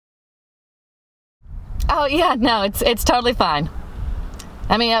Oh, yeah, no, it's totally fine.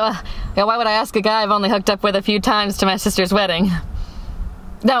 I mean, why would I ask a guy I've only hooked up with a few times to my sister's wedding?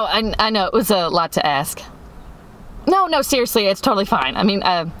 No, I know, it was a lot to ask. No, seriously, it's totally fine. I mean,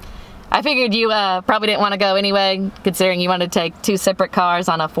 I figured you probably didn't want to go anyway, considering you wanted to take 2 separate cars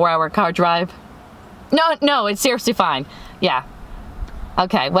on a 4-hour car drive. No, it's seriously fine. Yeah.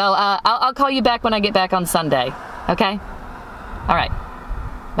 Okay, well, I'll call you back when I get back on Sunday, okay? All right.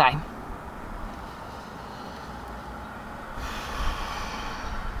 Bye.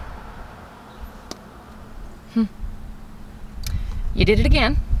 You did it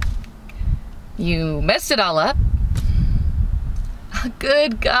again. You messed it all up. A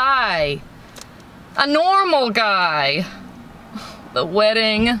good guy. A normal guy. The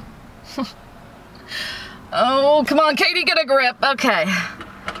wedding. Oh, come on, Katy, get a grip. Okay.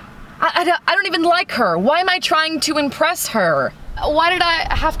 I don't even like her. Why am I trying to impress her? Why did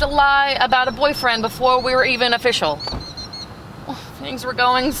I have to lie about a boyfriend before we were even official? Things were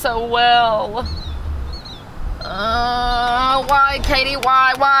going so well. Why, Katy?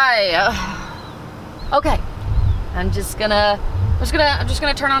 Why? Okay. I'm just gonna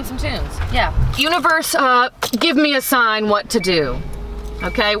turn on some tunes. Yeah. Universe, give me a sign what to do.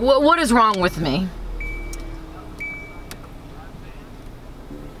 Okay? What is wrong with me?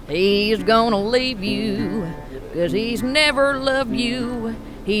 He's gonna leave you, 'cause he's never loved you.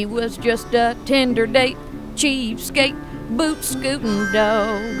 He was just a tender date, cheapskate, boot-scooting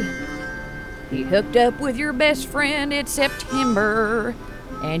dog. He hooked up with your best friend in September,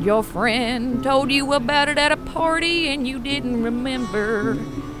 and your friend told you about it at a party and you didn't remember,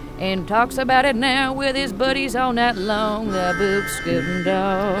 and talks about it now with his buddies all night long, the boot-scooting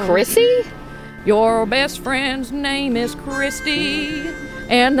dog. Chrissy? Your best friend's name is Christy,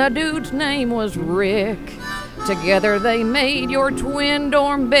 and the dude's name was Rick. Together they made your twin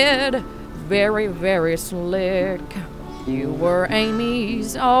dorm bed very, very slick. You were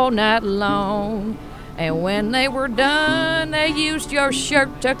Amy's all night long, and when they were done, they used your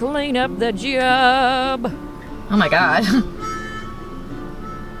shirt to clean up the job. Oh my God.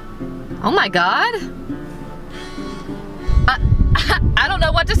 Oh my God. I don't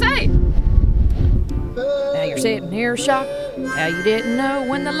know what to say. Now you're sitting here shocked how you didn't know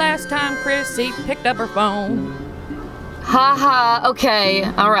when the last time Chrissy picked up her phone. Ha ha, okay,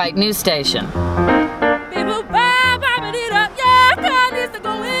 all right, news station. People popping it up, yeah, God needs to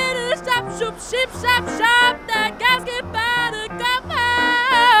go in and shop, shop, ship, shop, shop, that gas get by to come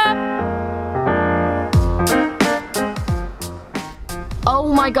up.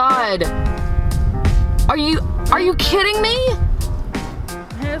 Oh my God. Are you kidding me?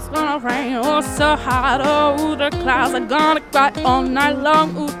 It's gonna rain, oh so hot, oh the clouds are gonna cry all night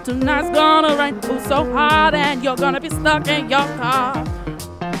long, ooh tonight's gonna rain, ooh so hot, and you're gonna be stuck in your car.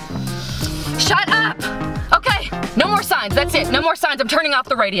 Shut up! Okay, no more signs, that's it, no more signs, I'm turning off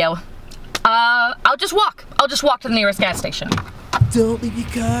the radio. I'll just walk to the nearest gas station. Don't leave your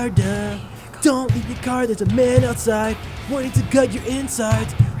car down, don't leave your car, there's a man outside, wanting to gut your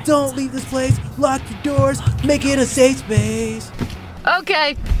insides. Don't leave this place, lock your doors, make it a safe space.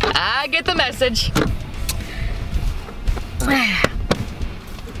 Okay, I get the message.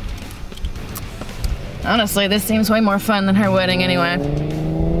 Honestly, this seems way more fun than her wedding anyway.